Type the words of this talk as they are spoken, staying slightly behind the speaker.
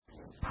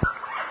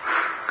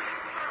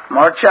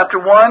Mark chapter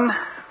 1.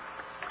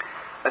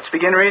 Let's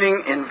begin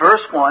reading in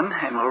verse 1,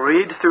 and we'll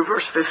read through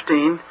verse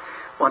 15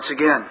 once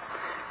again.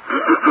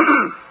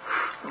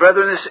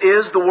 Brethren, this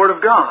is the Word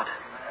of God.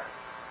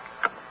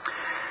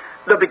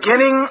 The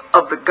beginning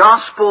of the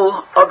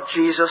gospel of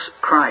Jesus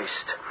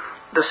Christ,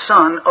 the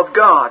Son of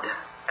God,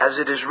 as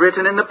it is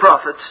written in the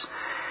prophets,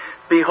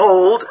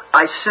 Behold,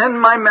 I send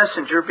my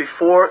messenger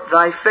before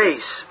thy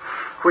face,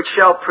 which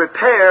shall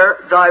prepare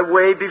thy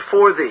way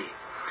before thee.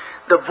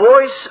 The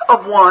voice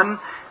of one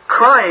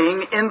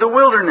crying in the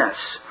wilderness,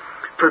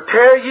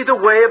 Prepare ye the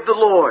way of the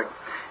Lord,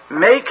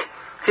 make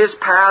his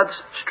paths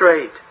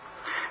straight.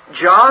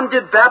 John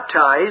did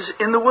baptize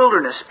in the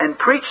wilderness, and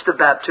preached the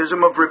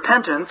baptism of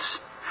repentance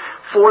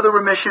for the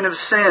remission of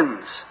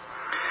sins.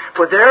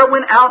 For there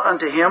went out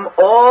unto him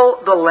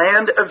all the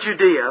land of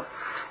Judea,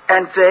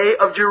 and they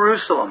of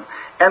Jerusalem,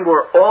 and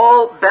were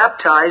all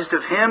baptized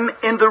of him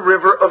in the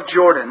river of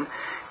Jordan,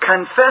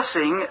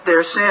 confessing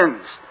their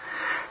sins.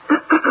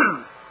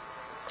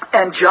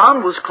 And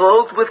John was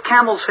clothed with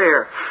camel's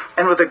hair,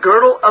 and with a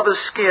girdle of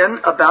a skin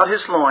about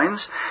his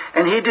loins,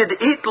 and he did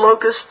eat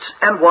locusts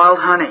and wild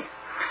honey,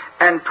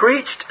 and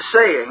preached,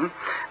 saying,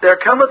 There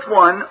cometh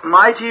one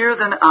mightier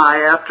than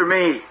I after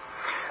me,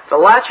 the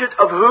latchet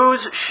of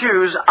whose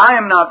shoes I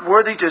am not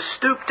worthy to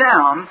stoop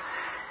down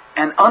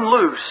and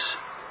unloose.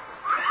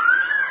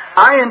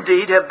 I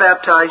indeed have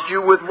baptized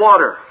you with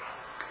water,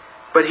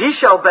 but he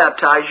shall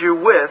baptize you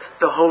with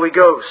the Holy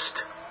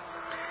Ghost.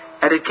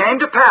 And it came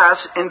to pass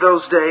in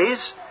those days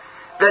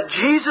that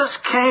Jesus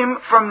came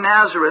from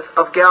Nazareth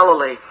of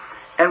Galilee,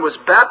 and was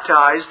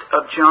baptized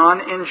of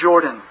John in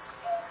Jordan.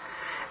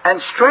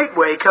 And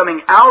straightway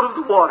coming out of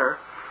the water,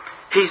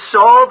 he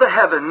saw the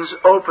heavens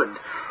opened,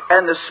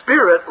 and the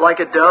Spirit like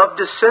a dove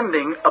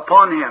descending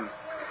upon him.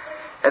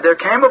 And there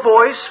came a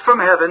voice from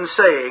heaven,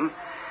 saying,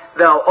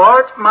 Thou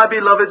art my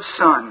beloved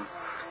Son,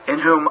 in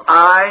whom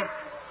I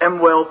am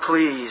well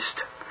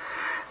pleased.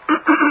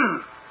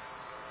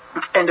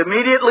 And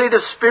immediately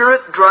the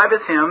Spirit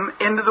driveth him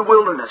into the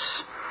wilderness.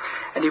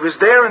 And he was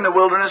there in the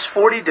wilderness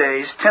 40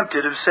 days,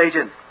 tempted of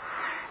Satan,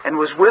 and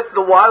was with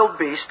the wild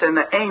beast, and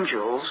the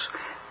angels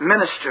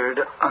ministered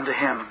unto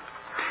him.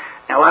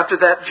 Now after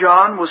that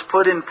John was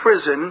put in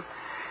prison,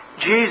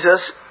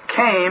 Jesus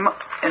came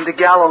into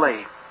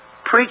Galilee,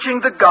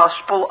 preaching the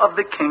gospel of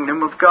the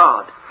kingdom of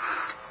God,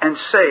 and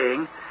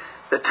saying,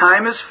 The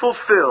time is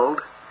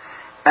fulfilled,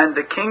 and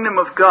the kingdom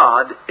of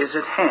God is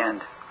at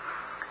hand.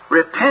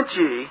 Repent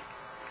ye,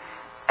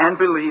 and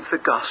believe the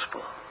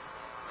gospel.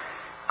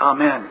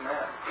 Amen.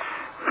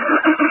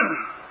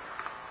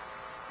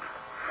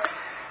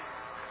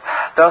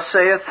 Thus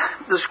saith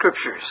the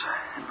Scriptures.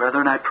 And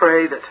brethren, I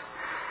pray that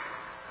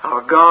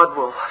our God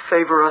will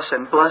favor us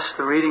and bless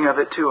the reading of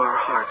it to our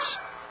hearts.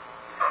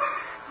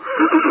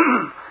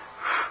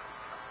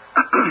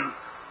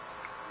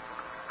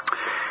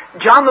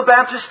 John the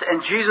Baptist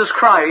and Jesus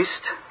Christ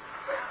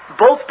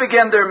both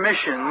began their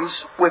missions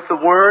with the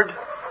word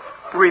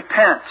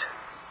repent.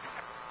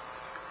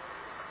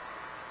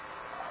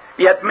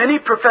 Yet many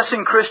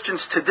professing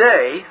Christians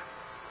today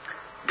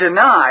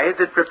deny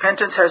that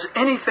repentance has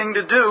anything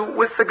to do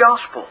with the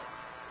gospel.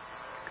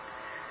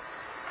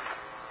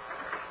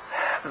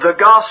 The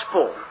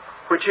gospel,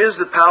 which is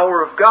the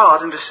power of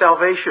God unto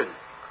salvation.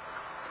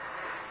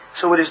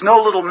 So it is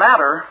no little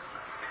matter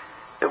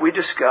that we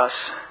discuss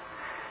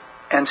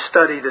and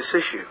study this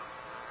issue.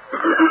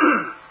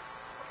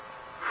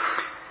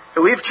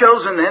 We've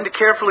chosen then to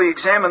carefully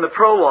examine the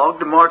prologue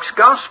to Mark's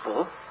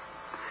Gospel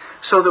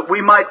so that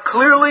we might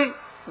clearly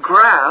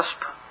grasp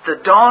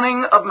the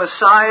dawning of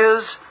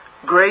Messiah's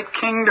great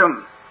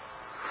kingdom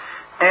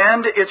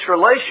and its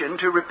relation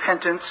to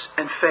repentance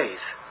and faith.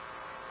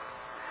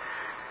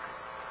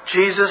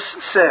 Jesus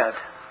said,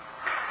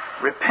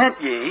 Repent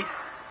ye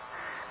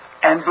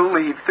and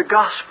believe the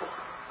gospel.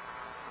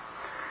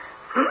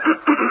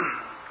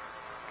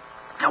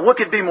 Now what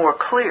could be more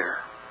clear?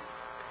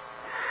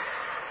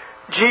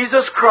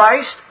 Jesus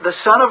Christ, the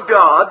Son of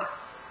God,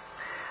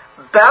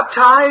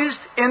 baptized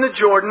in the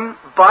Jordan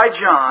by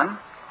John,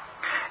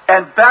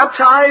 and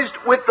baptized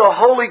with the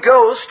Holy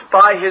Ghost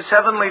by his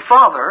heavenly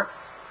Father,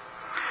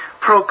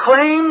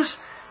 proclaims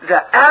the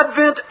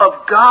advent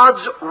of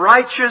God's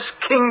righteous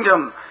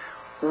kingdom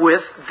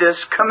with this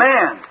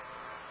command.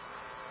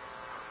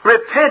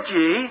 Repent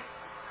ye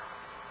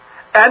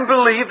and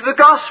believe the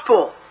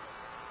gospel.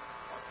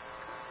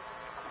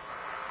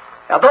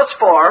 Now thus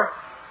far,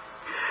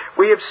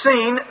 we have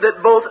seen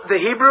that both the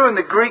Hebrew and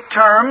the Greek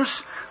terms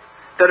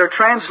that are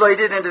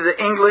translated into the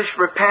English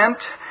repent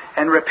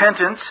and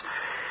repentance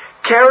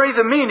carry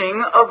the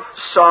meaning of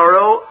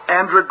sorrow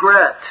and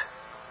regret.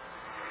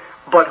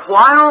 But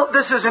while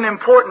this is an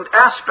important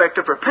aspect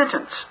of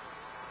repentance,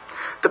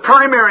 the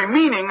primary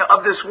meaning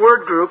of this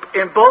word group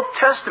in both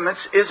Testaments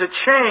is a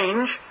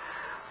change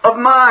of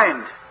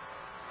mind.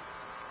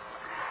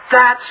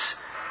 That's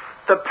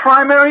the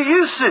primary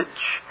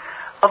usage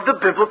of the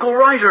biblical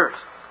writers.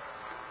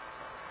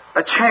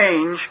 A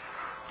change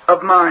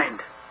of mind.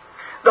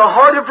 The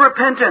heart of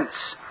repentance,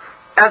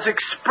 as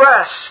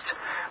expressed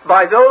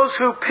by those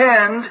who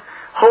penned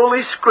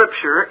Holy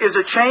Scripture is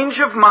a change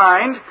of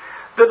mind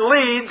that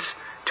leads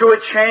to a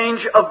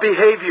change of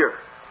behavior.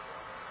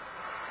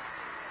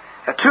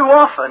 Now, too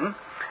often,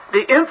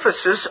 the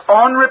emphasis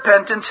on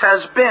repentance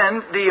has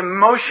been the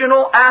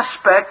emotional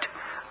aspect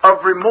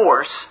of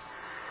remorse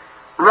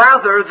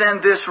rather than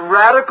this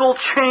radical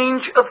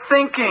change of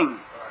thinking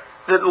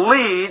that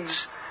leads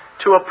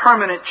to a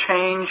permanent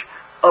change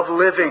of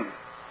living.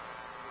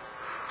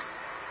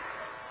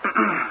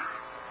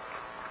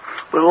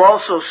 We'll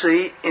also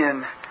see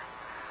in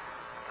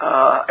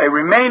a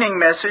remaining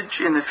message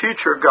in the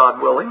future,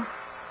 God willing,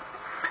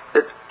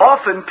 that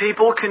often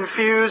people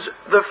confuse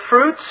the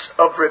fruits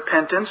of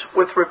repentance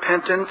with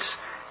repentance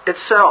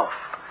itself.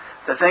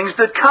 The things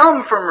that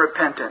come from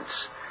repentance.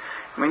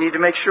 We need to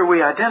make sure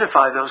we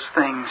identify those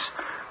things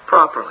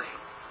properly.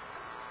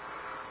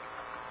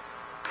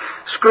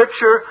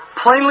 Scripture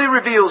plainly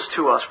reveals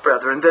to us,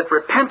 brethren, that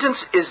repentance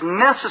is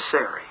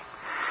necessary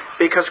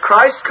because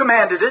Christ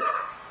commanded it,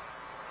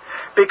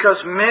 because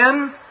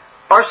men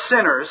are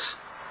sinners,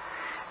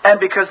 and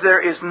because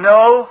there is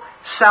no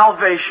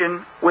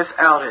salvation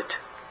without it.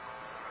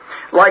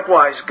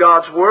 Likewise,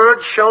 God's Word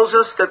shows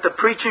us that the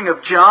preaching of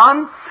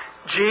John,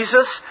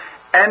 Jesus,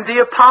 and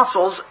the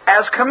apostles,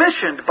 as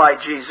commissioned by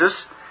Jesus,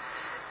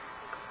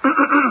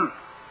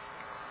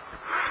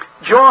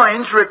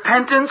 joins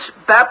repentance,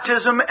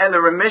 baptism, and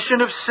the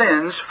remission of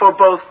sins for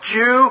both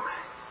Jew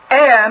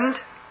and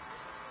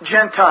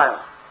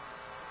Gentile.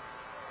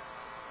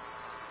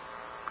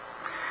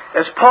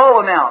 As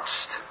Paul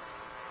announced,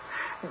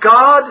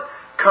 God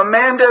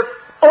commandeth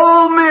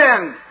all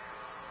men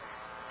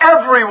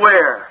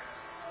everywhere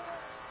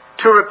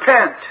to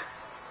repent.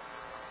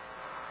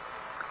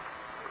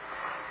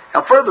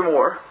 Now,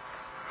 furthermore,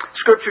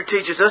 Scripture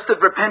teaches us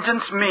that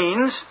repentance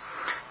means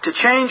to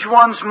change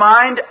one's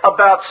mind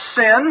about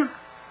sin,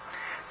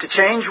 to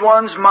change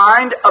one's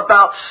mind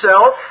about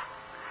self,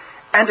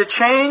 and to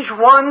change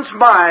one's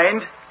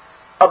mind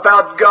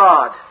about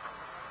God.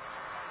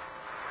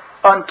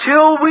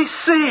 Until we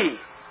see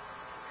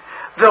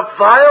the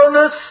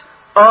vileness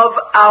of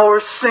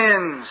our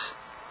sins,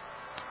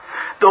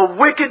 the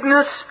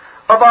wickedness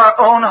of our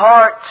own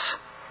hearts,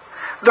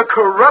 the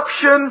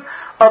corruption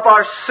of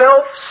our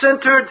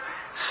self-centered,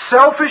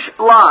 selfish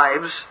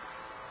lives,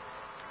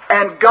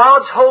 and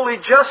God's holy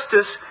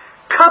justice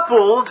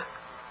coupled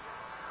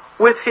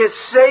with His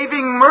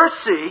saving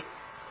mercy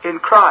in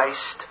Christ,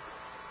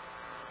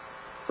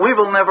 we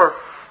will never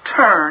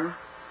turn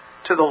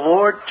to the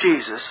Lord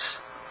Jesus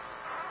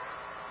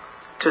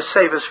to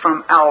save us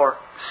from our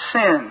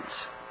sins.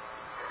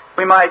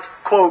 We might,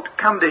 quote,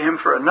 come to Him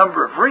for a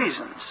number of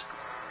reasons,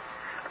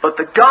 but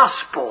the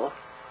gospel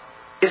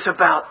is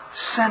about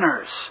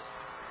sinners.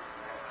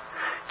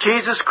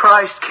 Jesus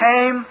Christ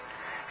came,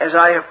 as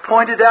I have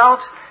pointed out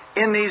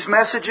in these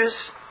messages,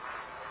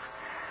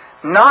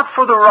 not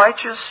for the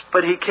righteous,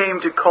 but He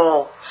came to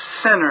call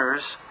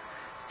sinners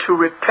to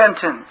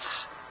repentance.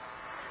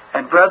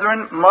 And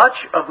brethren, much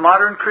of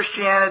modern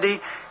Christianity,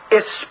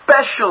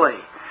 especially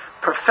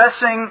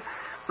professing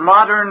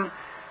modern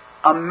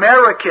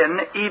American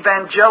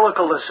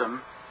evangelicalism,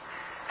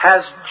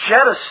 has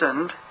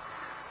jettisoned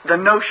the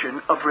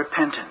notion of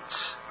repentance.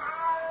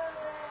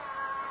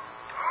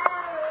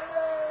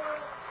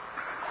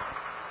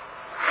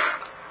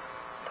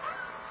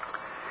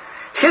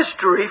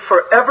 History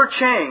forever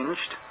changed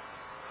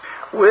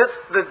with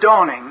the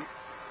dawning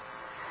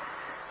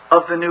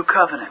of the new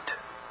covenant.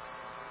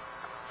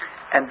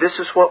 And this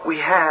is what we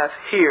have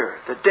here,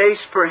 the day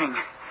spring,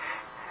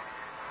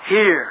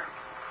 here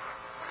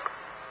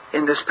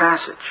in this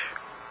passage.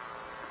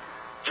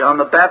 John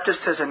the Baptist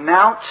has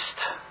announced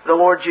the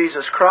Lord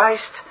Jesus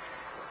Christ.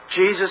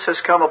 Jesus has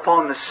come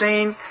upon the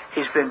scene.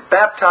 He's been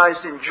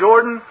baptized in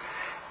Jordan,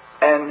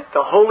 and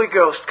the Holy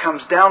Ghost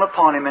comes down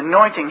upon Him,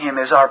 anointing Him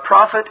as our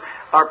prophet,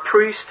 our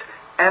priest,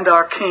 and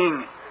our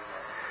king,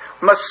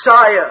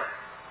 Messiah.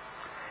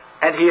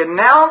 And He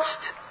announced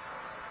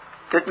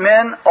that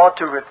men ought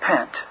to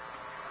repent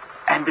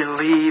and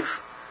believe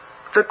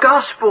the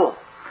gospel.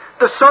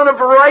 The Son of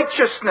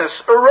Righteousness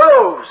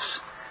arose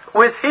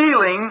with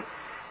healing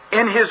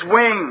in His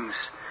wings.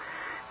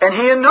 And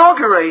He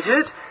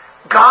inaugurated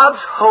God's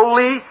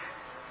holy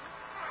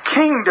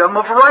kingdom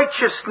of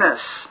righteousness.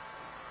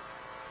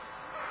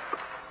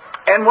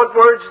 And what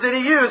words did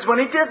He use when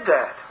He did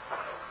that?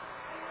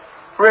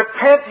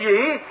 Repent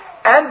ye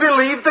and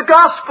believe the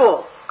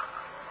gospel.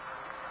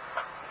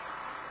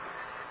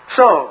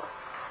 So,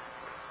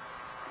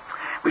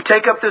 we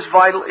take up this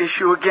vital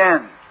issue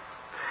again.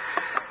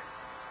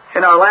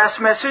 In our last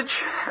message,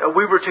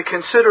 we were to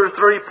consider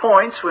 3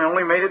 points. We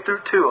only made it through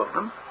 2 of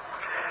them.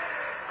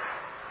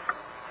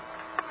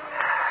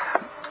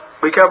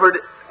 We covered,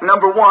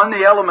 number 1,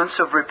 the elements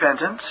of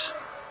repentance.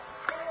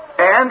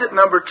 And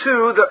number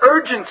 2, the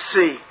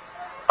urgency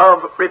of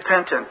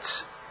repentance.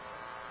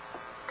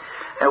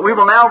 And we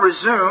will now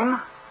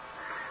resume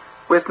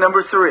with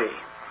number 3,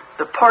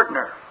 the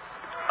partner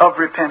of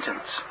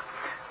repentance.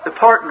 The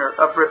partner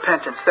of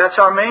repentance. That's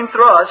our main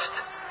thrust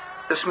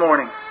this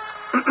morning.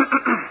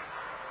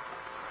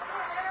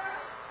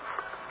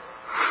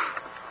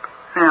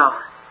 Now,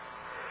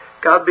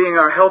 God being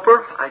our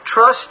helper, I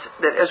trust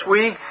that as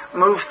we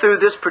move through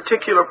this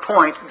particular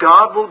point,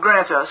 God will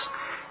grant us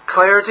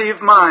clarity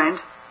of mind,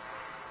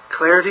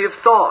 clarity of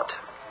thought.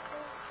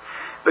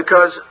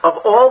 Because of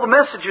all the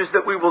messages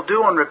that we will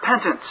do on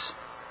repentance,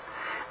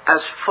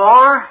 as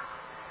far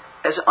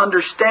as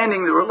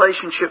understanding the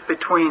relationship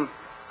between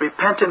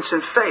repentance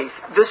and faith,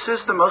 this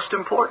is the most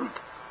important.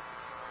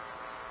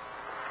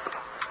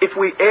 If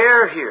we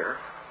err here,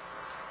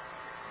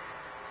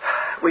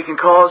 we can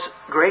cause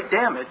great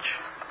damage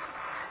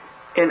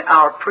in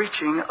our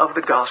preaching of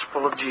the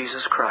gospel of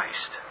Jesus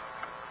Christ.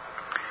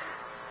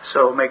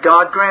 So may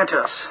God grant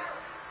us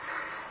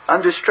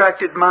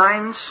undistracted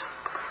minds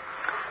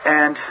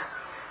and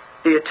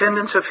the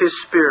attendance of His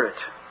Spirit.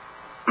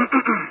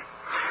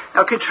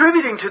 Now,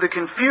 contributing to the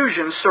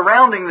confusion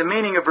surrounding the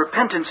meaning of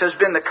repentance has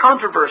been the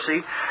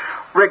controversy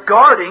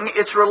regarding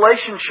its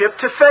relationship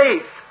to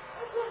faith.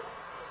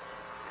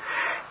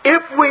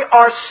 If we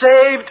are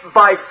saved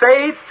by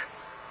faith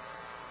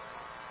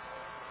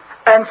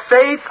and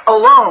faith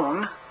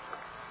alone,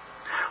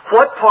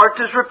 what part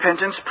does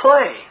repentance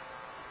play?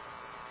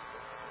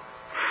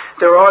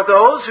 There are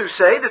those who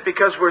say that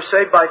because we're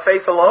saved by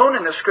faith alone,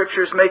 and the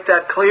Scriptures make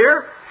that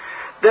clear,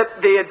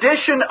 that the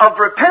addition of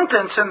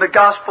repentance in the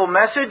gospel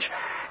message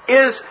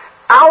is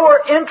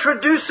our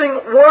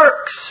introducing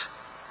works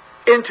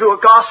into a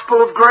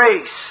gospel of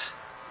grace.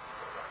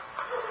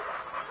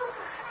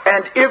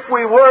 And if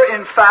we were,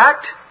 in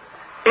fact,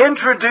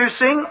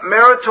 introducing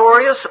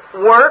meritorious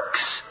works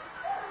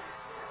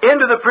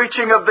into the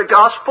preaching of the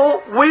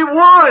gospel, we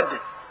would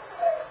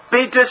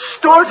be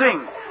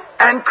distorting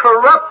and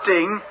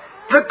corrupting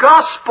the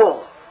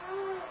gospel.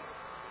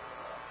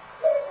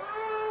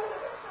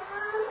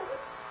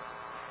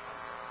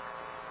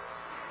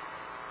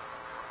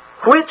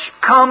 Which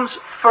comes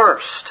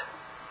first,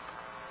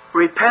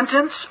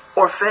 repentance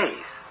or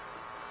faith?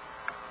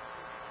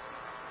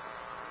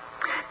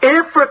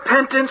 If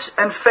repentance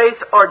and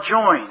faith are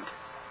joined,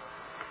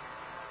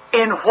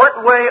 in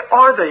what way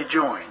are they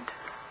joined?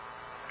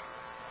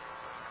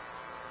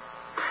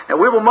 Now,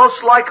 we will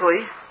most likely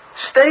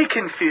stay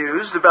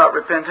confused about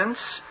repentance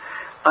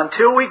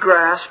until we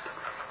grasp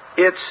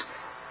its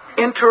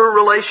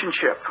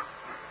interrelationship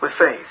with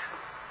faith.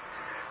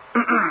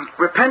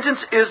 Repentance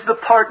is the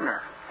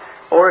partner,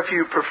 or if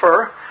you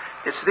prefer,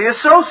 it's the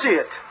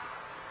associate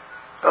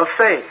of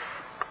faith.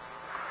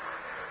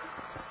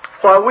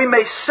 While we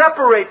may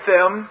separate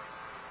them,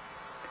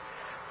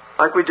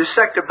 like we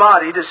dissect a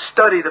body to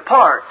study the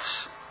parts,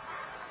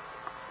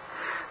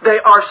 they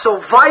are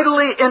so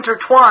vitally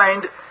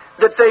intertwined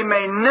that they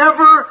may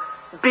never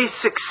be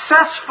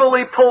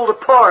successfully pulled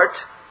apart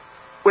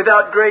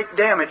without great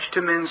damage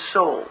to men's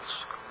souls.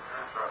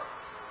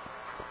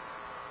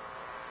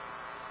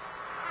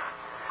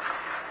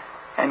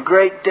 And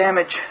great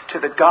damage to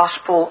the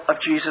gospel of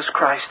Jesus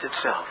Christ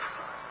itself.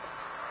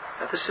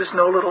 Now, this is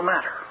no little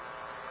matter.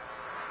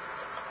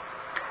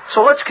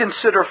 So let's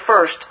consider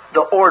first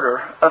the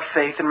order of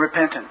faith and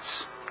repentance.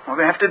 We're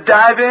going to have to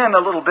dive in a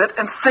little bit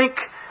and think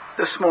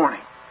this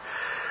morning.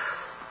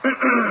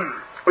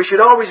 We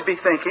should always be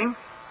thinking.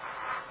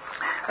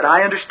 And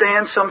I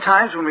understand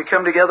sometimes when we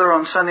come together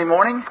on Sunday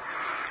morning,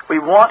 we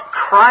want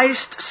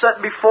Christ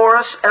set before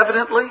us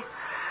evidently.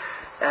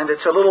 And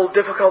it's a little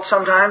difficult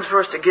sometimes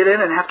for us to get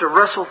in and have to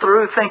wrestle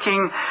through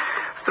thinking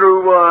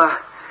through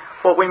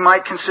what we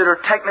might consider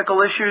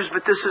technical issues.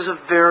 But this is a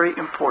very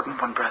important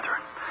one,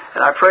 brethren.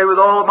 And I pray with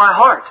all of my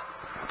heart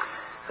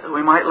that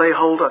we might lay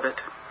hold of it.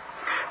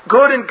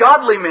 Good and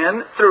godly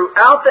men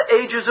throughout the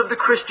ages of the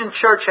Christian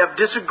church have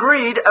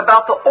disagreed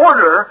about the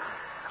order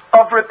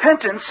of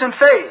repentance and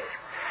faith.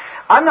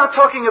 I'm not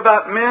talking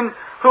about men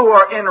who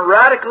are in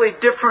radically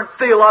different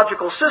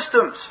theological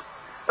systems.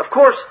 Of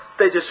course,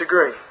 they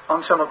disagree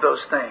on some of those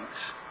things.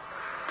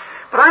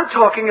 But I'm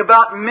talking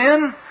about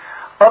men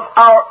of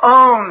our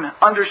own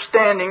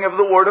understanding of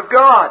the Word of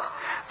God.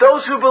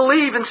 Those who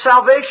believe in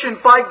salvation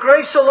by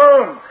grace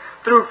alone,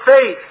 through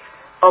faith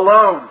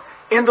alone,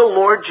 in the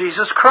Lord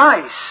Jesus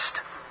Christ.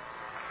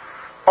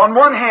 On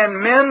one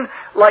hand, men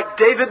like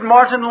David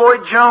Martin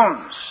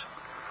Lloyd-Jones,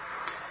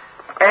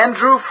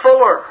 Andrew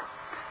Fuller,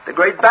 the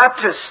great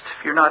Baptist,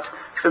 if you're not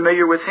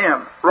familiar with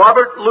him,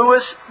 Robert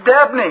Louis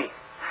Dabney,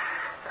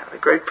 the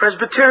great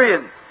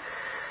Presbyterian,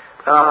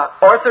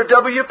 Arthur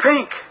W.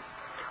 Pink,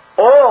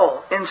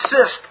 all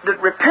insist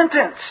that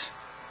repentance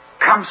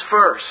comes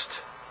first.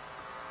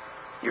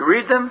 You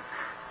read them,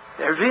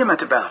 they're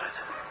vehement about it.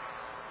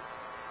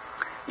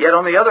 Yet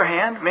on the other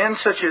hand, men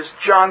such as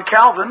John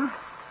Calvin,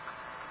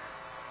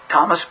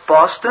 Thomas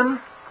Boston,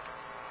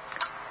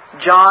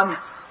 John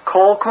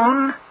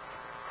Colquhoun,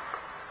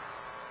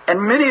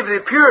 and many of the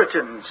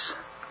Puritans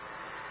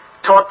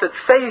taught that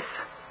faith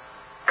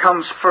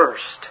comes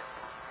first.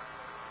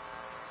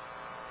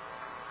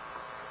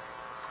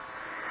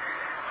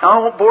 Now, I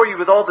won't bore you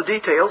with all the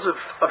details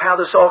of how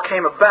this all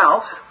came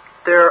about.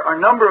 There are a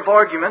number of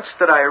arguments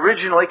that I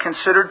originally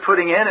considered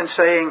putting in and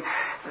saying,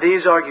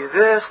 these argue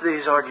this,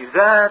 these argue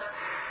that,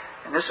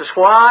 and this is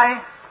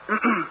why.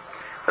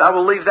 But I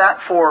will leave that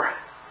for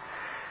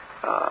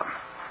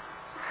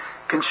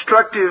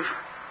constructive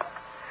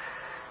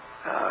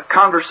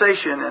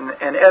conversation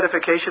and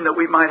edification that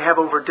we might have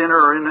over dinner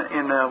or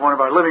in one of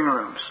our living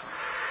rooms.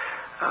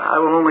 I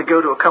will only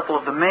go to a couple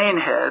of the main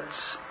heads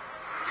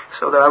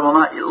so that I will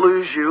not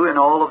lose you in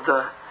all of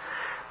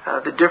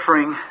the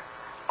differing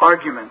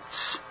arguments.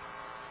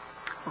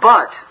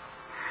 But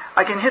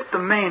I can hit the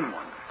main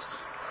ones,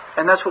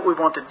 and that's what we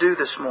want to do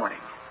this morning.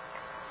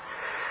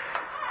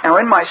 Now,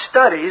 in my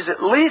studies,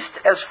 at least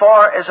as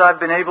far as I've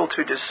been able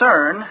to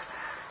discern,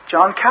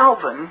 John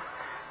Calvin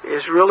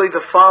is really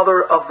the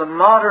father of the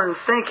modern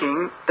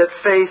thinking that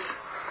faith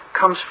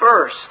comes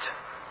first.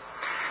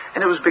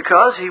 And it was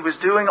because he was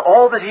doing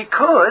all that he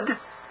could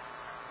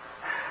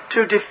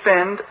to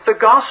defend the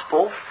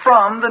gospel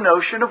from the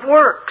notion of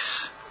works.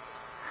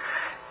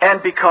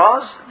 And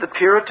because the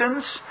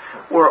Puritans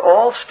were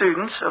all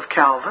students of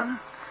Calvin,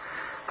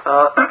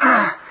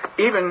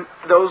 even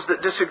those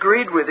that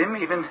disagreed with him,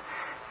 even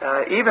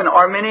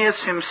Arminius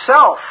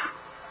himself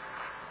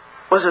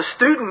was a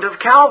student of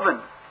Calvin,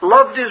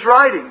 loved his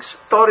writings,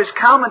 thought his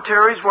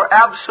commentaries were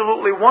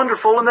absolutely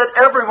wonderful and that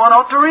everyone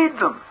ought to read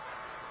them,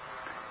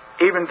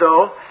 even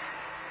though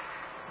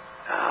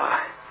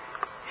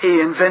he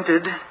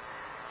invented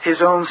his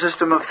own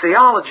system of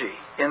theology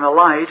in the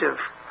light of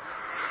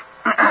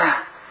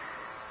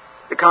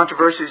the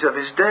controversies of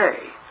his day.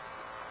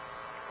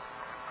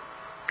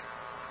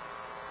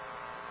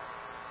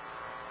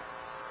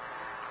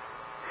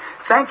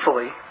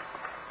 Thankfully,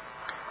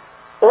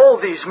 all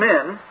these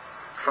men,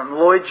 from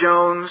Lloyd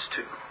Jones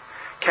to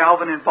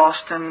Calvin in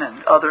Boston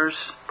and others,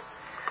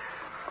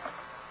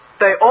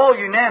 they all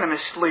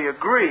unanimously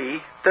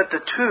agree that the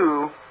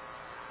two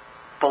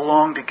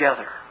belong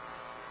together.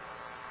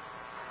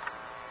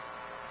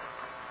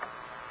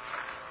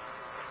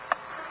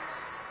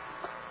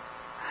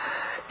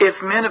 If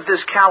men of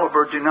this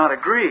caliber do not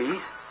agree,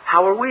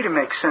 how are we to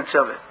make sense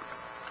of it?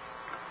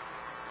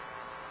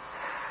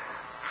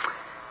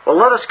 Well,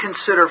 let us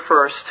consider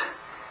first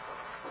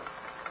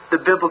the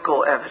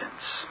biblical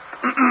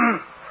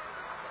evidence.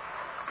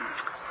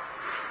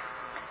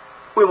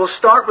 We will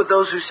start with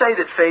those who say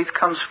that faith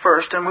comes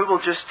first, and we will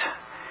just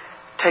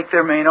take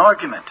their main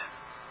argument,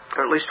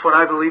 or at least what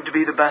I believe to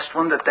be the best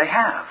one that they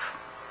have.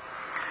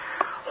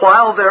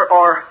 While there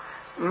are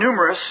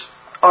numerous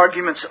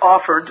arguments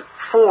offered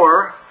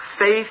for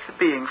faith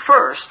being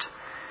first,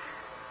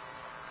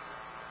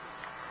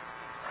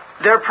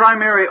 their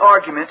primary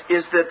argument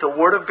is that the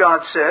Word of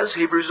God says,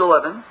 Hebrews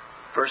 11,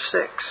 verse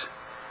 6,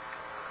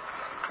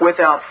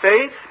 without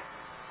faith,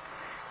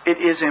 it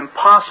is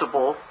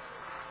impossible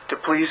to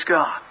please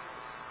God.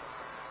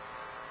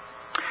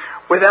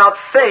 Without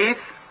faith,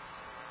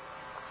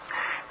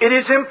 it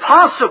is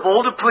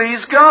impossible to please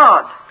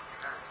God.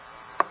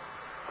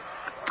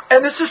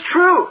 And this is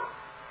true.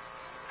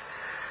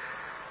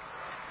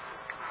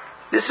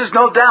 This is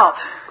no doubt,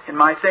 in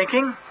my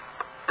thinking,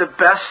 the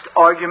best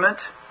argument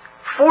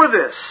for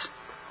this.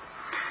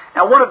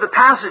 Now, one of the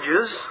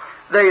passages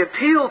they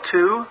appeal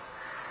to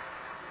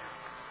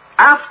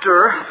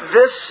after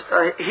this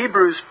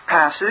Hebrews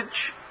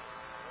passage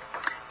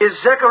is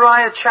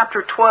Zechariah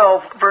chapter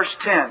 12, verse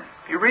 10.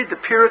 You read the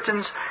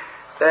Puritans,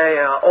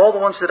 all the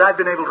ones that I've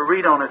been able to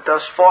read on it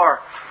thus far,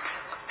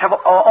 have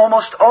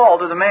almost all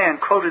to the man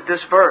quoted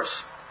this verse.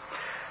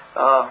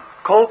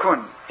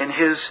 Colquhoun, in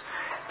his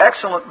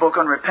excellent book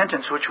on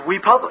repentance, which we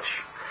publish,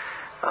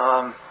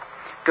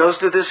 goes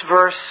to this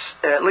verse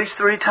at least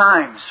 3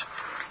 times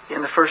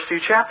in the first few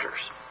chapters.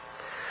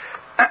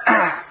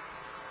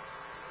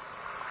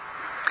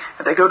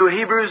 They go to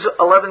Hebrews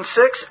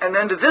 11:6 and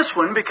then to this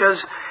one because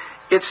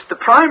it's the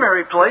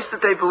primary place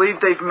that they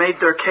believe they've made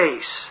their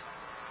case.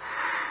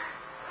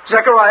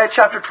 Zechariah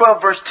chapter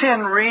 12 verse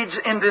 10 reads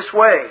in this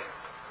way,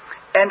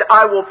 "And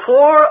I will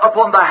pour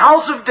upon the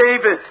house of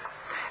David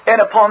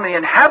and upon the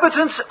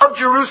inhabitants of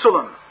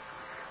Jerusalem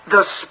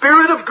the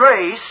Spirit of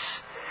grace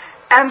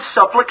and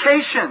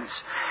supplications,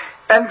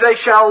 and they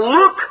shall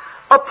look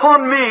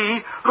upon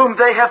me whom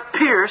they have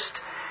pierced,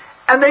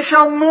 and they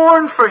shall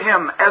mourn for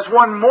him as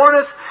one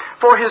mourneth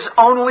for his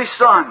only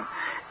son,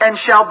 and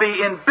shall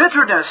be in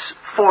bitterness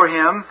for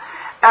him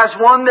as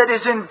one that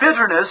is in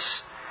bitterness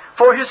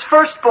for his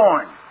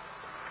firstborn."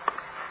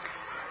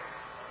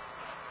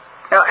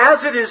 Now,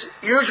 as it is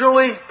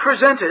usually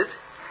presented,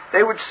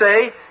 they would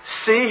say,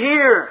 see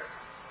here,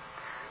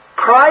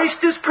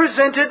 Christ is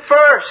presented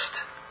first.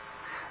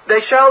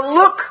 They shall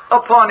look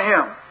upon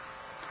him.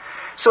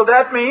 So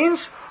that means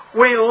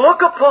we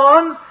look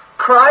upon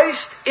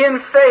Christ in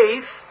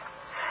faith,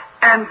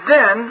 and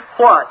then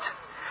what?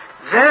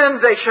 Then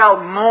they shall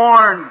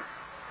mourn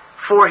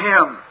for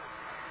him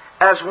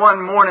as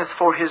one mourneth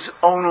for his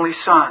only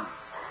son.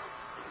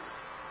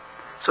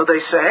 So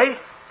they say,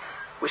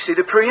 we see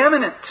the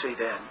preeminency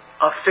then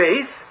of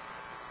faith,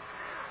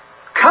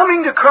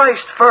 coming to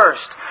Christ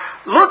first,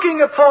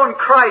 looking upon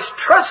Christ,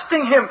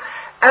 trusting him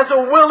as a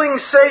willing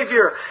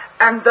Savior,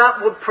 and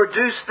that will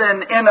produce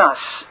then in us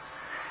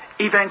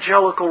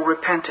evangelical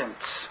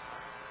repentance.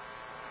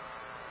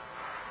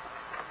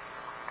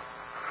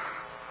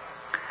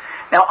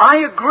 Now, I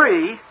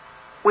agree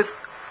with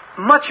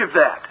much of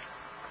that.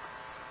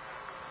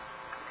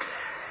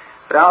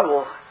 But I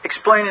will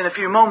explain in a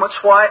few moments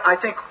why I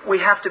think we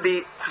have to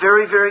be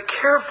very, very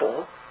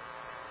careful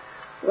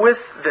with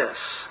this.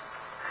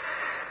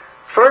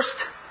 First,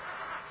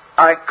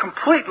 I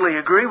completely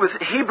agree with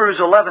Hebrews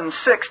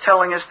 11:6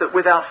 telling us that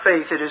without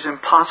faith it is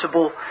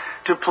impossible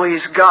to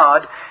please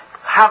God.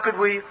 How could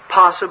we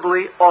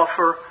possibly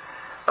offer,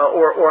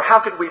 or how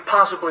could we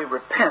possibly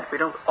repent? We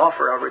don't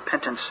offer our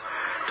repentance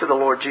to the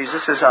Lord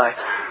Jesus, as I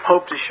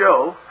hope to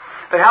show.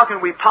 But how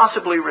can we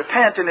possibly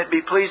repent and it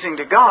be pleasing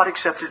to God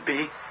except it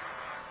be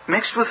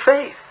mixed with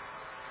faith?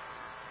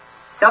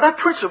 Now that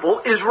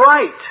principle is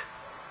right.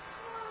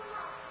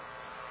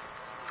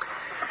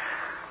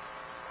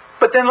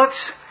 But then let's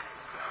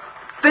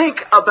think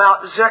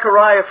about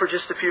Zechariah for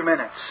just a few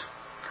minutes.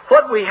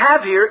 What we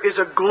have here is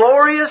a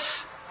glorious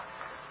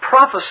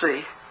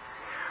prophecy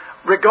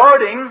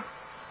regarding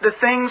the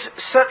things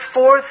set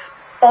forth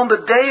on the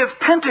day of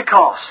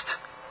Pentecost.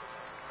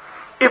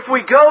 If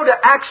we go to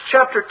Acts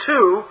chapter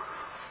 2,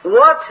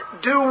 what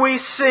do we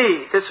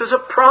see? This is a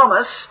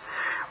promise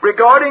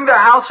regarding the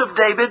house of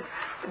David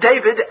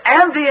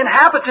and the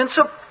inhabitants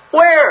of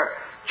where?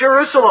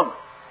 Jerusalem.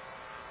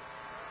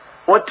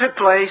 What took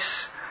place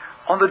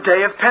on the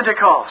day of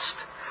Pentecost?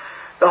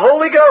 The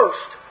Holy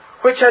Ghost,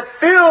 which had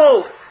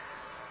filled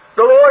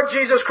the Lord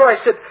Jesus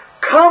Christ, had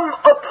come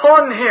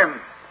upon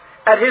Him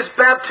at His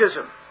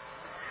baptism,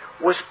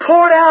 was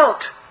poured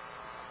out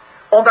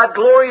on that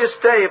glorious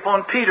day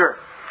upon Peter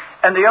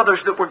and the others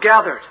that were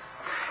gathered.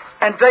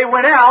 And they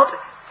went out,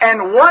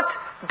 and what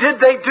did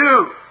they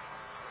do?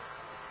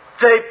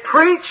 They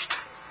preached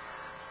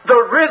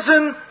the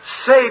risen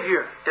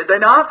Savior. Did they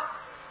not?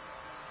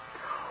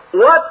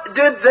 What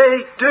did they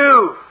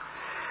do?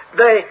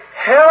 They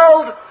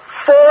held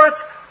forth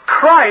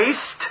Christ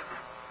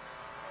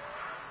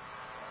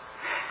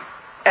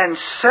and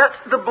set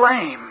the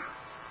blame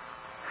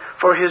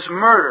for His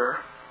murder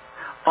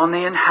on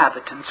the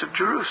inhabitants of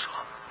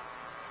Jerusalem.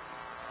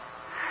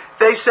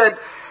 They said,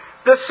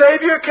 the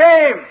Savior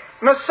came,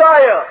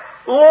 Messiah,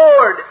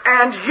 Lord,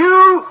 and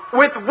you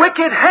with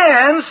wicked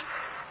hands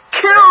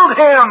killed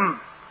Him.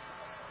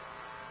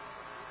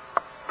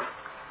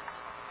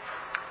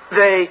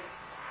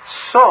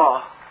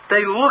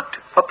 They looked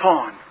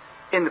upon,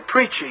 in the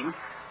preaching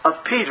of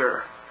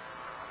Peter,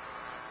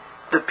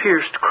 the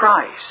pierced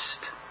Christ.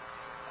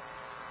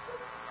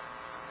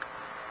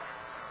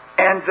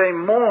 And they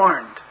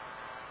mourned.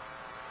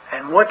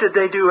 And what did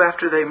they do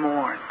after they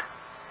mourned?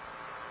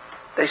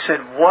 They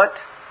said, what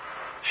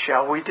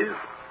shall we do?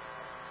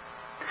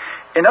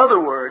 In other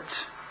words,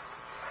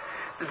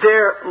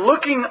 they're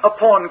looking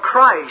upon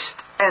Christ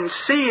and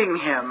seeing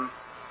Him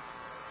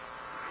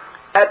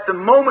at the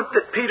moment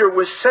that Peter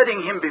was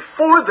setting Him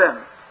before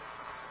them,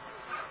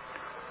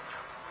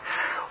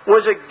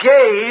 was a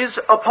gaze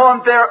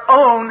upon their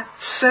own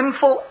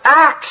sinful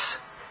acts.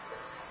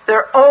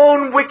 Their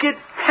own wicked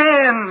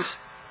hands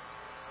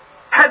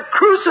had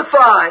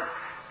crucified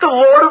the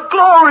Lord of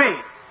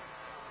glory.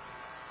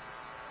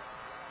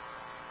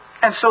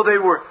 And so they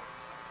were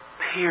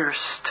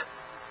pierced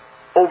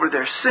over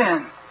their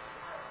sin.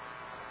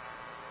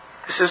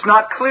 This is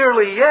not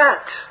clearly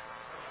yet,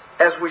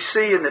 as we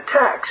see in the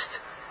text,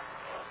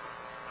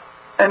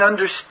 an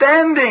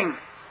understanding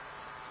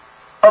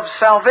of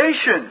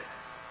salvation.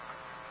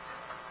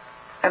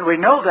 And we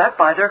know that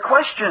by their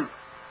question.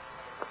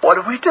 What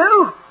do we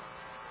do?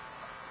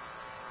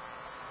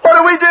 What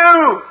do we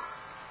do?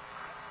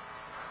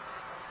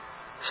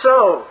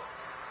 So,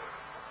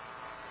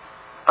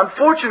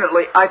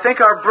 unfortunately, I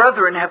think our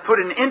brethren have put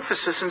an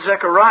emphasis in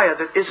Zechariah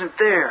that isn't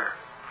there.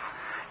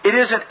 It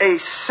isn't a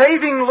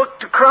saving look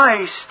to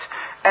Christ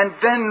and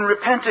then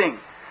repenting.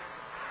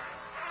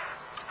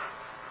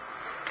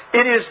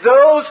 It is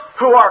those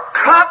who are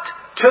cut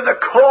to the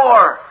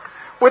core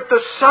with the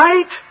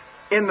sight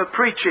in the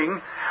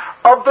preaching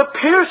of the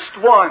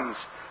pierced ones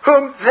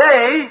whom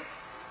they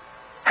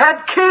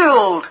had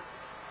killed.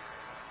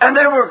 And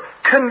they were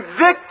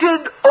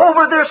convicted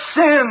over their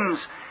sins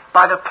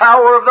by the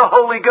power of the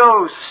Holy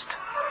Ghost.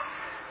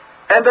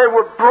 And they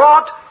were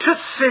brought to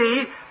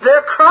see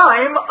their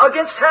crime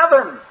against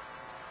heaven.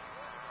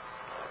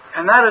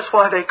 And that is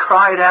why they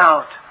cried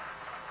out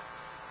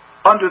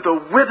under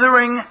the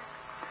withering,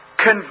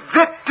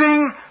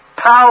 convicting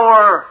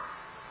power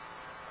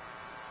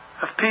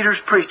of Peter's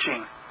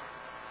preaching.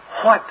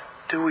 What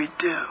do we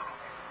do?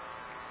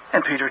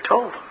 And Peter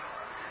told them,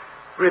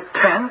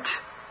 repent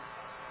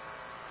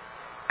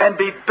and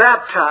be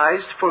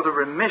baptized for the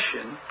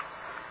remission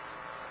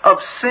of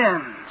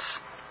sins.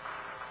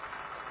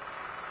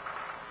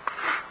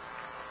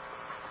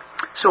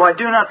 So I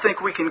do not think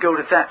we can go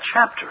to that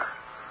chapter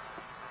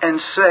and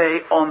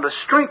say on the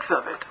strength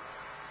of it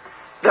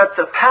that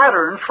the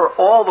pattern for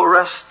all the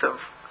rest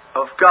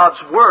of God's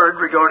Word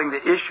regarding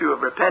the issue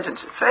of repentance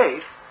and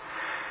faith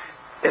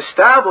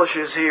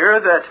establishes here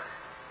that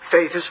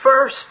faith is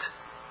first.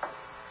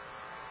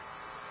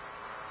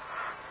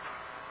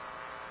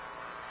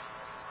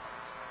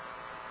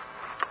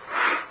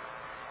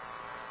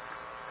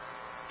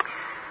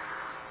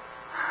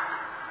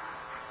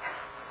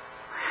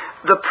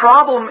 The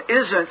problem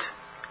isn't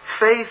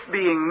faith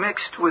being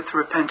mixed with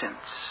repentance,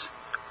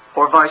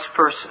 or vice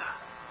versa.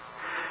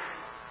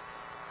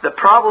 The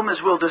problem, as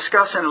we'll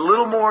discuss in a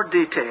little more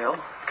detail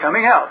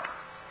coming up,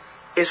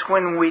 is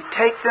when we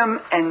take them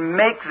and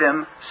make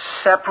them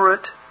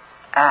separate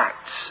acts.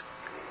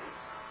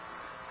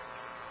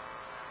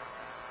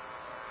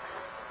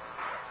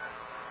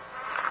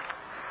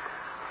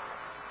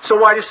 So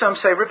why do some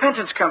say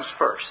repentance comes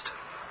first?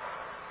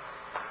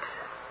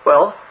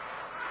 Well,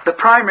 the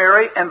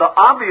primary and the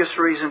obvious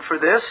reason for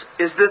this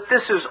is that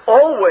this is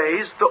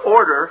always the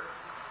order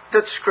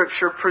that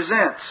Scripture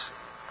presents.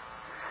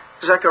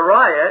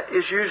 Zechariah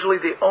is usually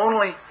the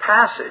only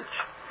passage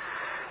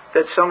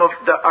that some of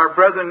our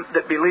brethren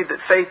that believe that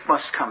faith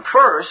must come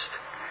first,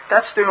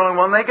 that's the only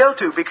one they go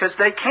to, because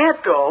they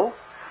can't go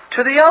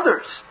to the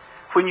others.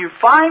 When you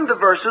find the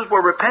verses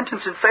where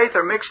repentance and faith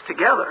are mixed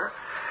together,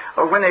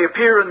 or when they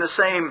appear in the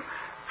same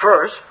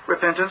verse,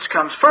 repentance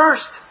comes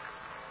first,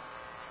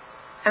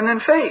 and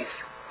then faith.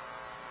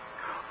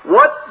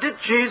 What did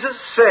Jesus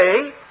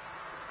say?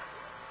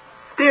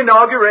 The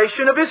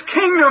inauguration of His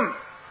kingdom.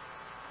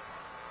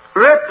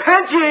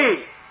 Repent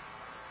ye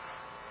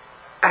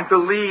and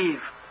believe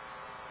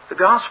the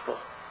gospel.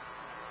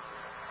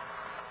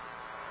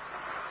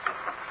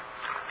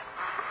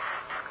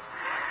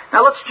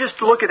 Now let's just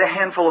look at a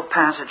handful of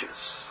passages.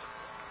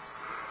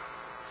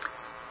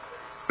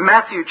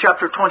 Matthew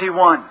chapter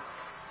 21,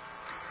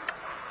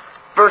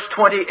 verse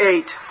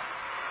 28.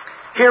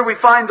 Here we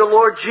find the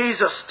Lord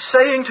Jesus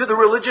saying to the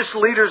religious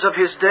leaders of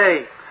His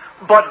day,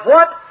 "But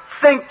what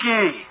think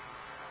ye?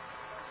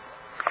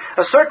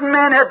 A certain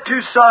man had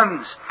 2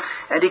 sons,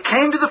 and he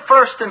came to the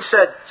first and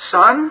said,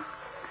 Son,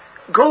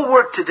 go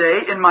work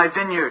today in my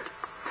vineyard.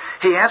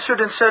 He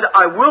answered and said,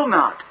 I will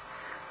not.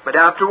 But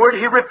afterward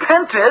he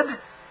repented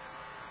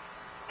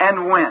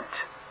and went."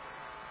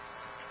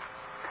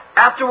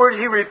 Afterward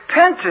he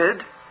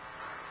repented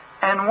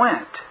and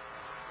went.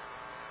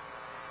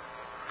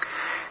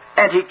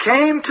 And he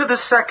came to the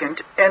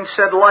second and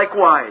said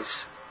likewise.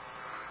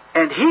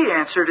 And he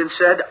answered and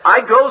said,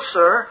 I go,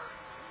 sir,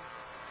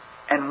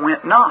 and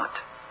went not.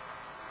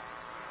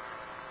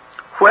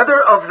 Whether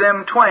of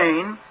them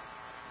twain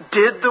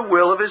did the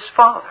will of his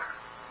father?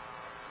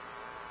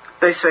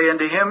 They say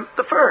unto him,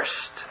 the first.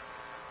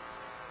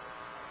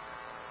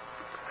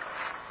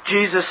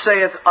 Jesus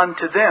saith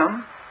unto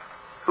them,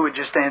 who had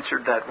just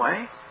answered that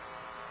way,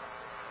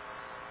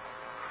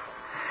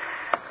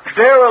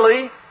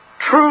 Verily,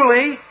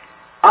 truly,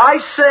 I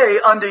say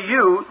unto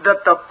you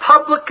that the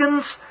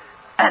publicans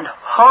and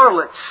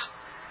harlots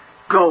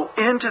go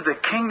into the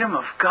kingdom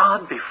of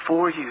God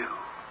before you.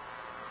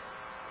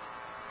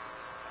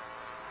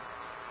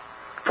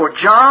 For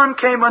John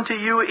came unto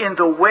you in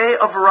the way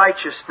of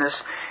righteousness,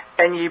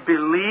 and ye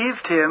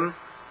believed him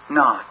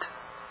not.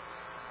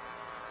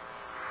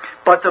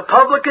 But the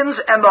publicans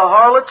and the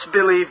harlots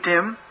believed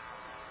him,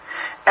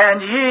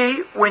 and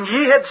ye, when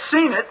ye had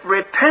seen it,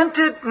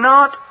 repented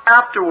not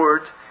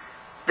afterward,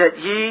 that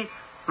ye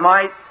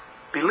might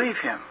believe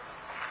him.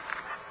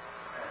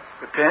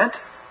 Repent,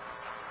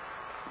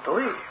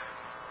 believe.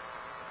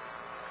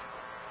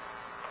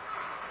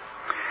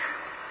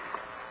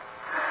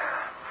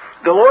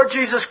 The Lord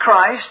Jesus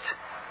Christ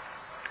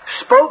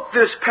spoke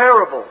this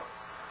parable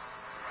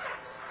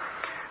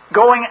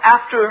going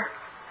after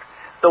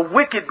the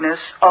wickedness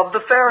of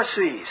the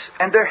Pharisees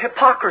and their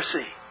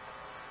hypocrisy.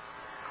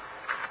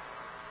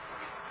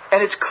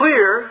 And it's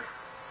clear,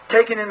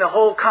 taken in the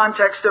whole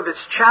context of its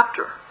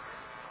chapter,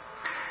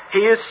 He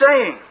is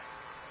saying,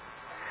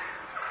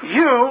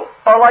 you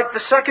are like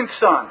the second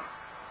son,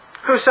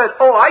 who said,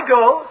 oh, I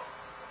go.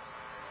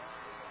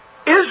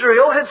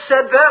 Israel had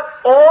said that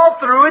all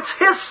through its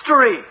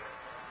history.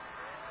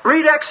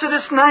 Read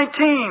Exodus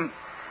 19.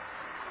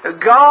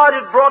 God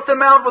had brought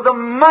them out with a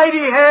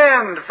mighty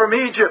hand from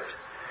Egypt.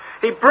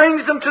 He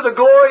brings them to the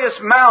glorious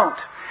mount,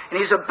 and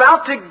He's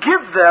about to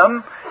give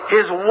them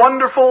His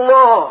wonderful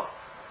law.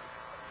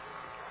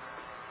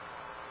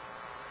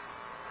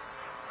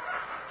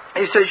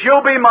 He says,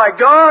 you'll be my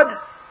God.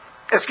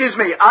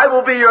 I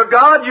will be your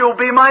God, you'll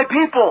be my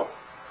people.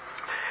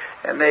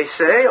 And they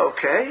say,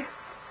 okay,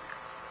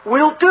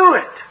 we'll do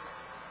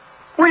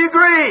it. We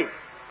agree.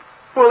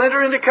 We'll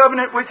enter into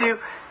covenant with you,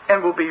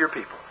 and we'll be your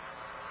people.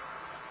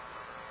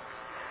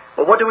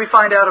 Well, what do we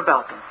find out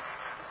about them?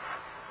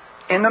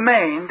 In the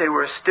main, they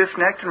were a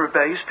stiff-necked and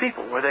rebellious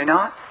people, were they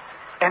not?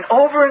 And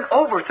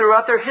over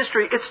throughout their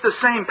history, it's the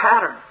same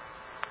pattern.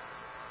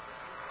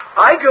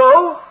 I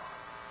go.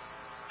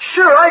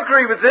 Sure, I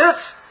agree with this.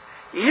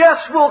 Yes,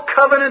 we'll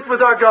covenant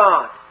with our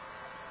God.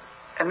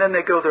 And then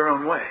they go their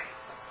own way.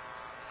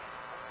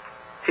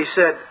 He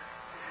said,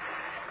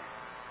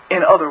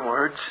 in other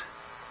words,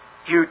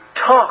 you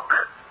talk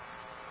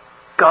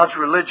God's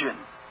religion,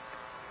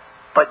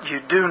 but you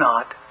do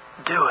not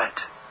do it.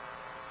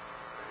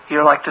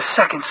 You're like the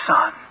second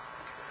son.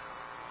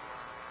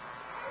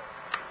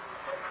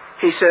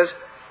 He says,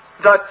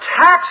 the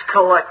tax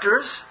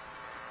collectors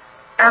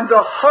and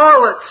the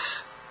harlots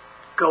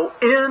go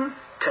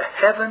into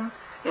heaven,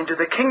 into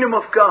the kingdom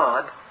of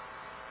God,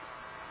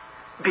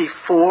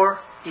 before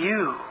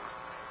you.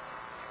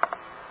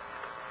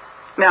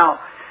 Now,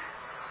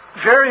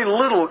 very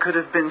little could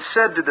have been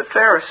said to the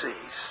Pharisees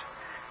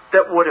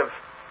that would have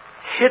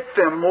hit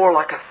them more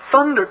like a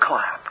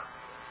thunderclap.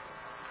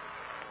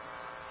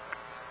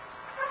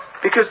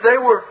 Because they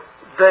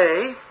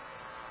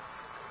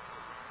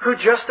who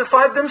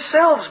justified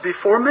themselves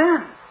before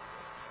men.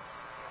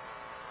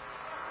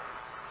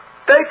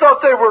 They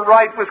thought they were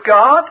right with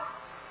God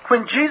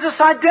when Jesus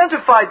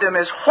identified them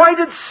as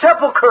whited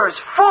sepulchres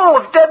full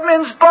of dead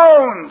men's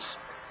bones.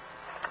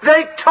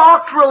 They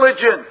talked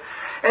religion.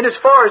 And as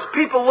far as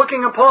people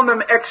looking upon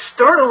them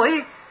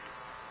externally,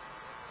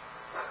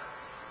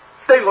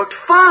 they looked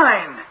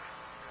fine.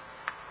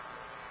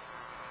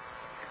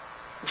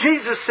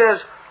 Jesus says,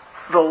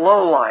 the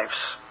lowlifes,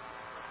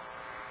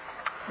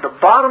 the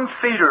bottom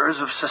feeders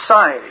of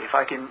society, if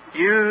I can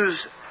use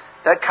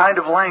that kind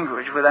of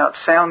language without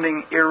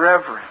sounding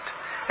irreverent,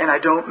 and I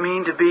don't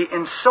mean to be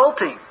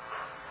insulting.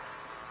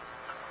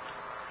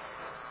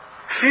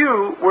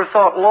 Few were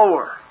thought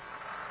lower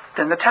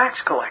than the tax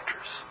collectors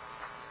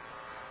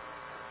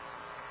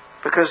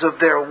because of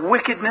their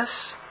wickedness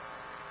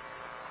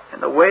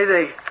and the way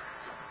they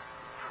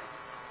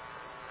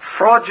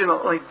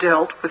fraudulently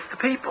dealt with the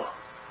people.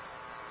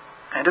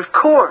 And of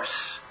course,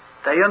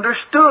 they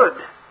understood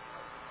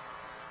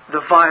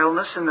the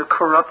vileness and the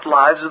corrupt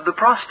lives of the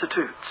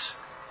prostitutes.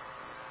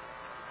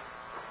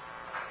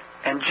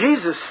 And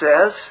Jesus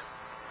says,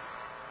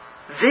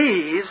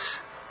 these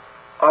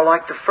are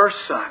like the first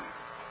son.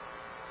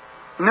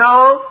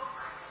 No,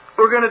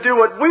 we're going to do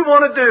what we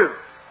want to do.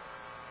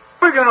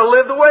 We're going to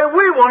live the way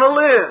we want to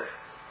live.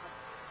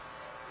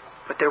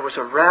 But there was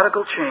a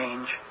radical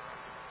change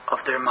of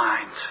their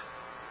minds.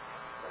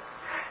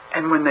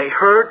 And when they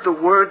heard the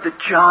word that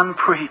John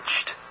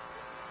preached,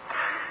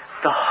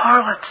 the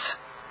harlots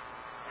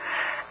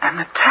and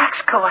the tax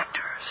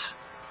collectors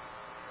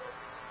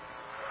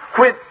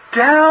went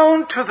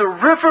down to the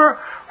river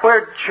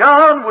where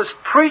John was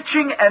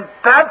preaching and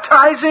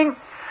baptizing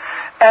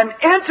and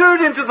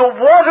entered into the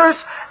waters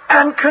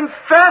and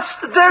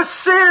confessed their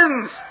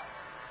sins.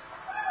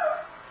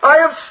 I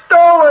have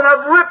stolen,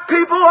 I've ripped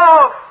people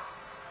off.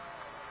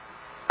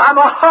 I'm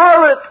a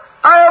harlot,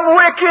 I am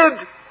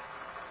wicked.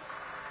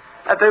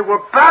 And they were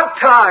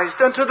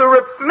baptized unto the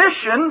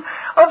remission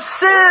of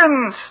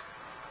sins.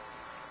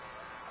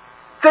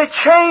 They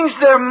changed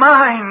their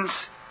minds.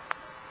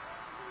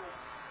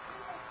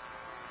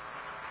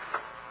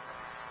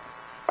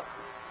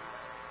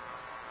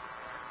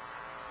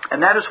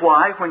 And that is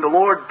why when the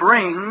Lord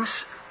brings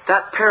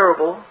that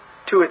parable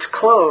to its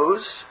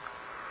close,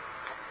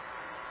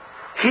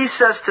 He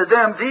says to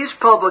them, these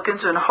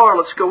publicans and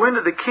harlots go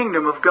into the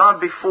kingdom of God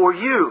before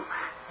you.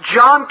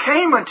 John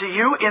came unto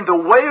you in the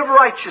way of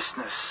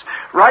righteousness.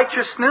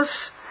 Righteousness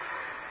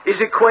is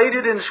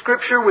equated in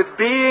Scripture with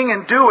being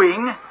and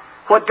doing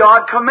what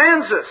God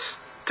commands us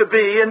to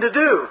be and to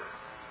do.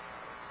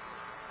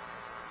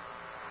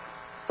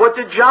 What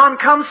did John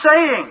come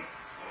saying?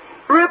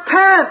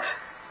 Repent!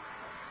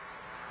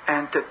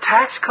 And the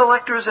tax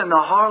collectors and the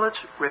harlots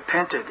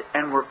repented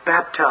and were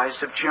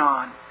baptized of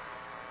John.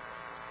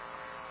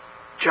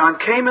 John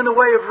came in the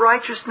way of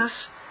righteousness,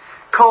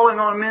 calling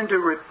on men to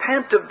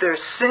repent of their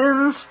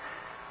sins,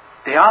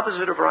 the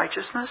opposite of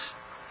righteousness,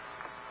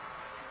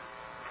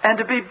 and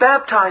to be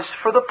baptized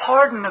for the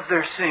pardon of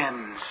their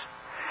sins,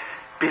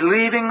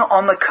 believing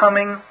on the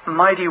coming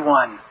mighty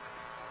one.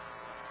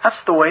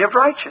 That's the way of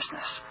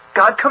righteousness.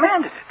 God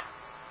commanded it.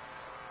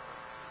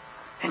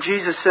 And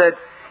Jesus said,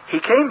 He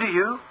came to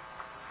you,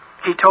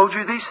 He told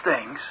you these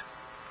things,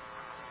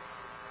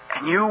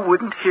 and you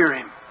wouldn't hear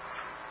Him.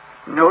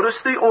 Notice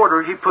the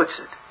order He puts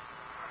it.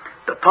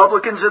 The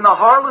publicans and the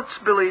harlots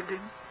believed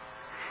Him.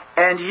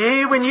 And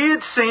ye, when ye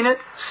had seen it,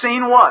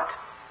 seen what?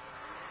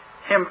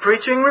 Him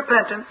preaching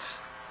repentance,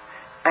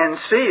 and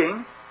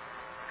seeing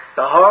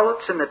the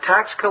harlots and the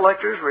tax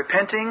collectors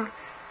repenting,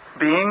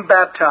 being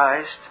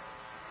baptized.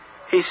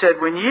 He said,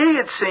 when ye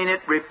had seen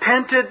it,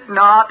 repented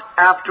not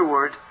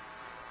afterward,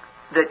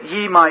 that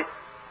ye might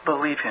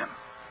believe Him.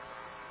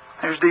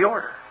 There's the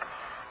order.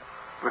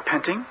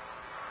 Repenting,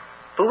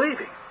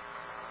 believing.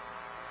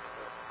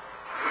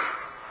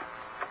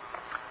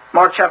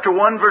 Mark chapter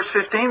 1, verse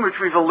 15, which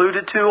we've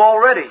alluded to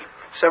already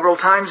several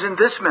times in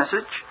this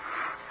message.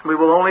 We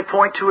will only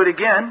point to it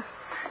again.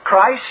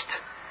 Christ,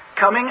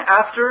 coming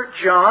after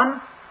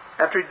John,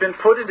 after he'd been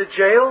put into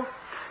jail,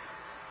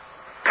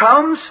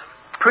 comes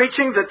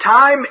preaching, the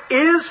time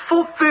is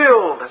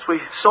fulfilled, as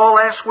we saw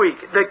last week.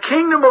 The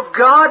kingdom of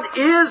God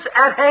is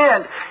at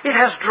hand. It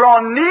has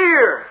drawn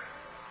near.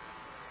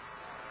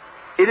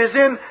 It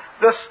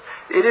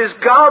is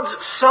God's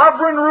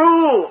sovereign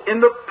rule in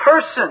the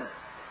person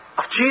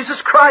of Jesus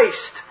Christ.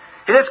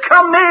 It has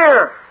come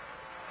near.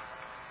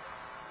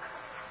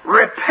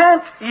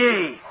 Repent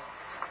ye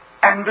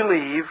and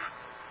believe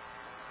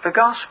the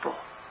gospel.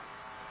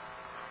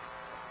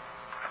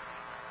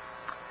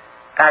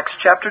 Acts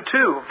chapter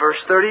 2, verse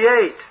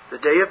 38, the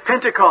day of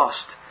Pentecost,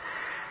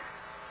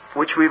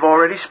 which we've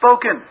already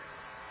spoken.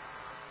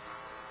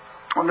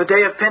 On the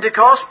day of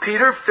Pentecost,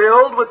 Peter,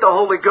 filled with the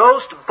Holy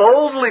Ghost,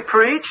 boldly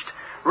preached,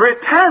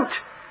 "Repent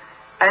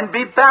and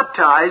be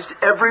baptized,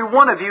 every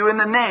one of you, in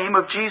the name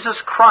of Jesus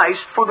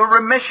Christ for the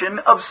remission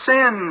of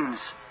sins."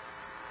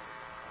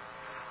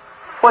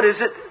 What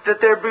is it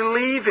that they're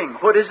believing?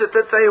 What is it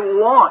that they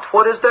want?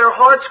 What is their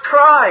heart's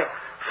cry?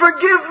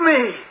 Forgive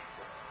me!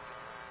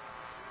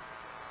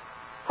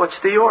 What's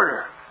the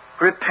order?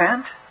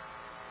 Repent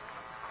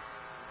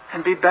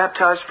and be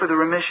baptized for the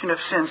remission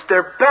of sins.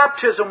 Their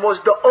baptism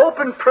was the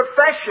open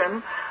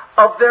profession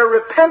of their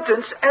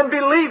repentance and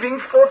believing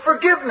for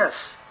forgiveness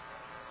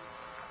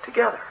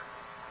together.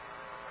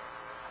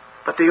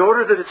 But the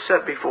order that is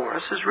set before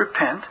us is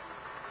repent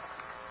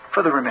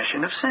for the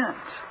remission of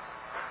sins.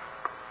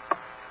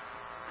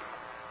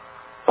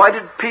 Why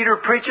did Peter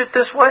preach it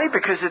this way?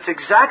 Because it's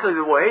exactly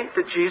the way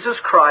that Jesus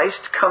Christ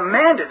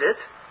commanded it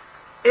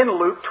in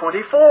Luke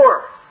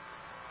 24.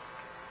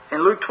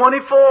 In Luke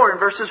 24, in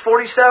verses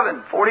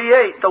 47,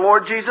 48, the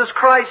Lord Jesus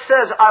Christ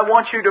says, "I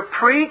want you to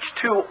preach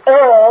to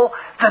all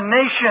the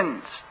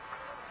nations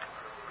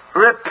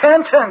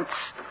repentance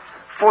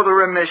for the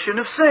remission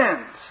of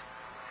sins."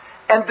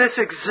 And this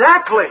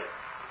exactly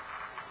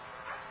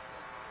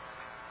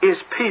is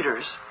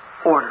Peter's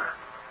order.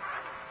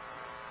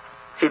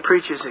 He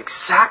preaches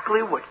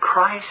exactly what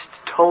Christ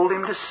told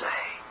him to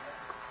say.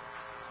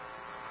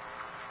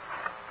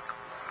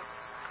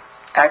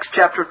 Acts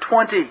chapter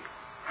 20.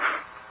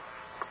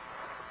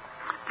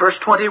 Verse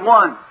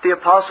 21, the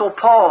Apostle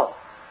Paul.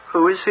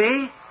 Who is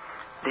he?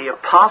 The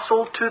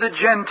Apostle to the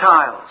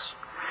Gentiles.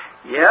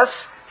 Yes,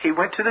 he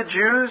went to the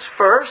Jews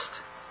first,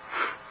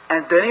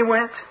 and then he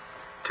went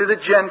to the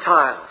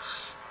Gentiles.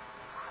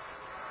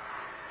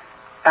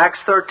 Acts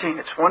 13,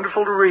 it's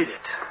wonderful to read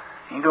it.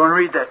 You can go and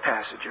read that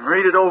passage, and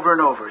read it over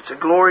and over. It's a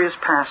glorious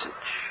passage.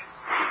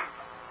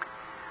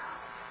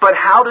 But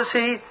how does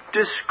he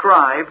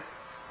describe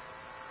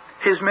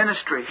his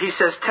ministry? He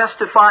says,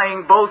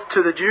 testifying both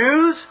to the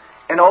Jews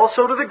and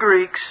also to the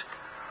Greeks,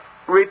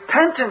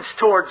 repentance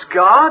towards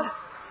God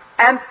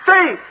and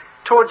faith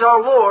towards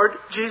our Lord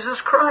Jesus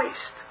Christ.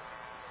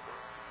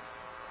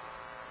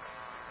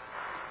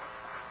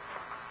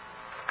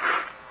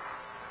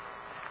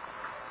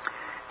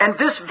 And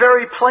this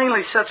very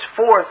plainly sets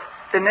forth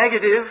the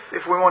negative,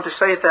 if we want to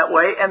say it that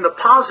way, and the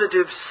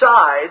positive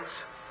sides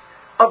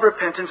of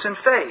repentance and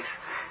faith.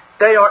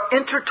 They are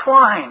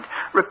intertwined.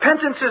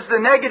 Repentance is the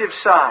negative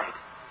side.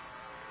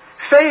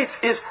 Faith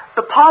is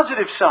the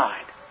positive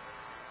side.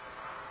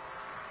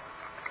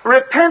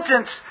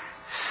 Repentance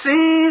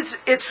sees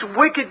its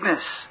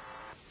wickedness.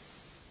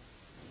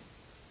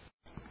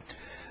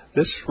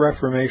 This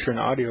Reformation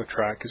audio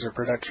track is a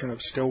production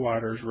of Still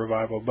Waters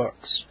Revival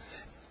Books.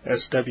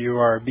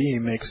 SWRB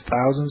makes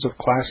thousands of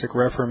classic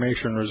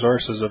Reformation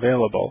resources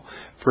available,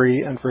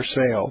 free and for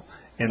sale,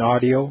 in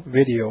audio,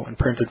 video, and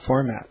printed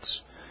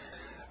formats.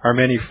 Our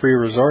many free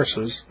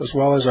resources, as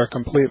well as our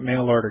complete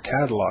mail-order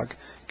catalog,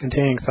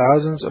 containing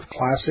thousands of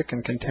classic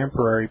and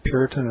contemporary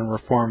Puritan and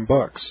Reformed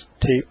books,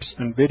 tapes,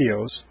 and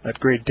videos at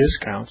great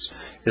discounts,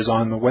 is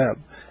on the web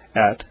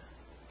at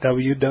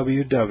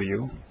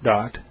www.swrb.com.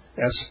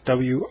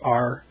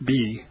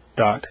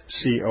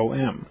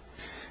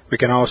 We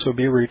can also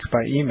be reached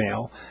by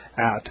email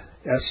at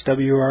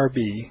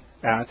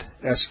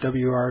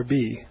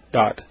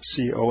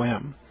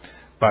swrb@swrb.com,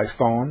 by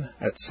phone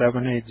at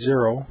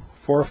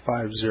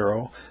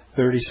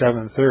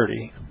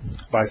 780-450-3730,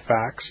 by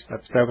fax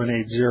at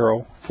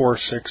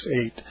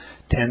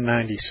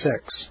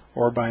 780-468-1096,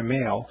 or by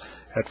mail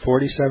at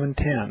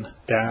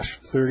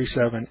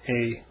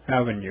 4710-37A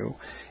Avenue,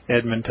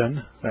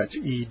 Edmonton, that's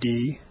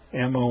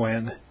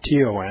Edmonton,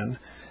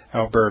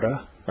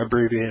 Alberta,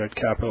 abbreviated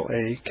capital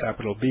A,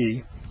 capital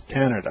B,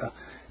 Canada,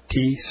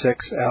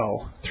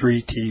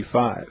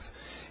 T6L3T5.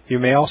 You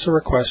may also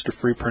request a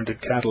free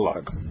printed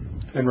catalog.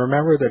 And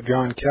remember that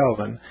John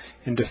Calvin,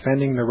 in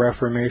defending the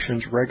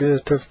Reformation's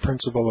regulative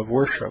principle of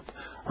worship,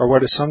 or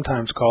what is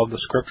sometimes called the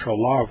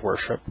scriptural law of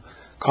worship,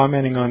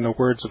 commenting on the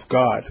words of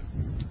God,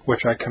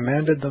 which I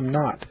commanded them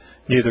not,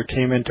 neither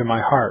came into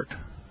my heart,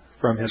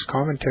 from his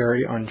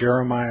commentary on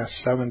Jeremiah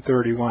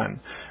 7:31,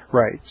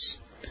 writes,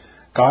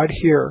 God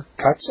here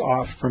cuts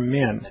off from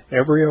men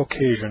every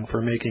occasion for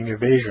making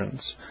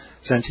evasions,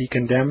 since he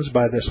condemns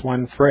by this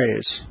one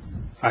phrase,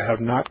 I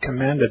have not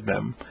commanded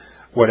them,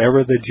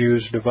 whatever the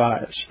Jews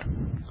devised.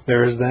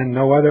 There is then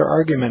no other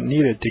argument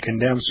needed to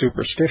condemn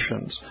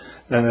superstitions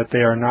than that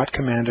they are not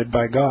commanded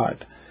by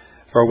God.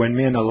 For when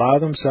men allow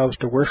themselves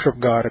to worship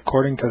God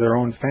according to their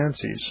own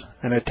fancies,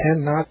 and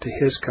attend not to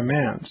his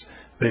commands,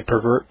 they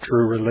pervert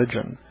true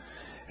religion.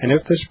 And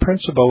if this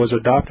principle was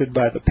adopted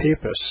by the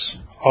Papists,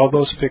 all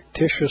those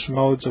fictitious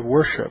modes of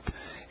worship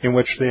in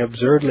which they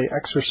absurdly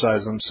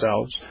exercise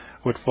themselves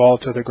would fall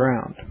to the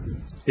ground.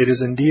 It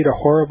is indeed a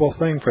horrible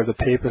thing for the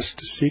Papists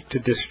to seek to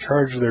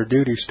discharge their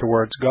duties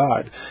towards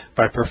God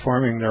by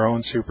performing their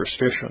own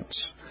superstitions.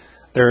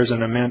 There is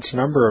an immense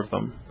number of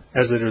them,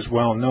 as it is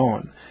well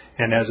known,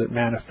 and as it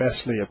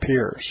manifestly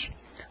appears.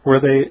 Were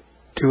they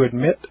to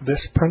admit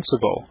this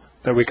principle,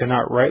 that we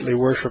cannot rightly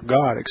worship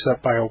God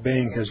except by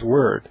obeying His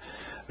word,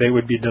 they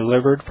would be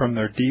delivered from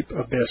their deep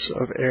abyss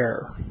of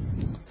error.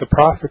 The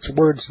prophet's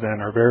words,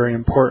 then, are very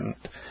important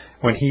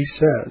when he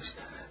says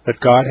that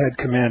God had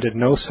commanded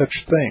no such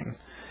thing,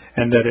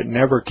 and that it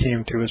never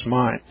came to his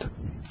mind,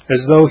 as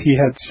though he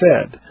had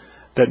said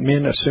that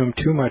men assume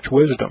too much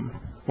wisdom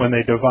when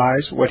they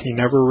devise what he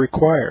never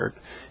required,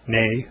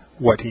 nay,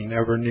 what he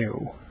never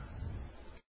knew.